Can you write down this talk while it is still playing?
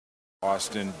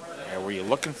Austin, were you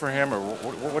looking for him, or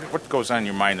what goes on in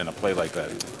your mind in a play like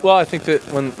that? Well, I think that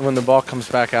when the ball comes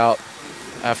back out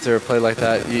after a play like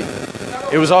that,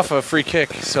 it was off a free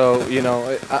kick, so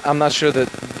I'm not sure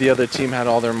that the other team had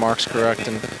all their marks correct,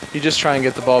 and you just try and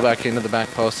get the ball back into the back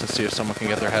post and see if someone can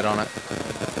get their head on it.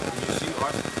 Did you see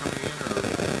Austin coming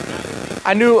in, or?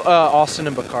 I knew Austin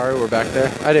and Bakari were back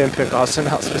there. I didn't pick Austin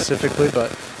out specifically,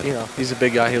 but he's a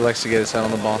big guy. He likes to get his head on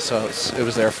the ball, so it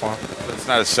was there for him. It's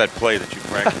not a set play that you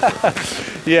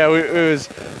practice. Yeah,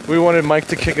 we wanted Mike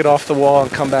to kick it off the wall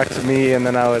and come back to me, and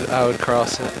then I would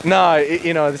cross it. No,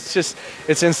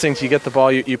 it's instinct. You get the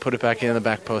ball, you put it back in the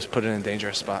back post, put it in a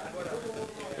dangerous spot.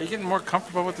 Are you getting more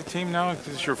comfortable with the team now? This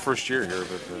is your first year here.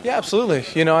 But, Yeah, absolutely.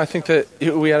 I think that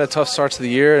we had a tough start to the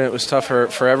year, and it was tough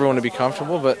for everyone to be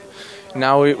comfortable. But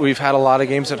now we've had a lot of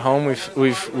games at home.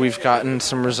 We've gotten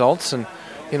some results, and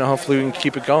hopefully we can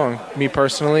keep it going. Me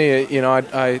personally,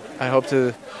 I hope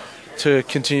to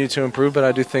continue to improve, but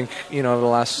I do think over the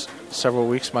last several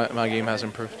weeks my game has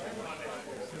improved.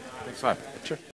 Thanks a lot. Sure.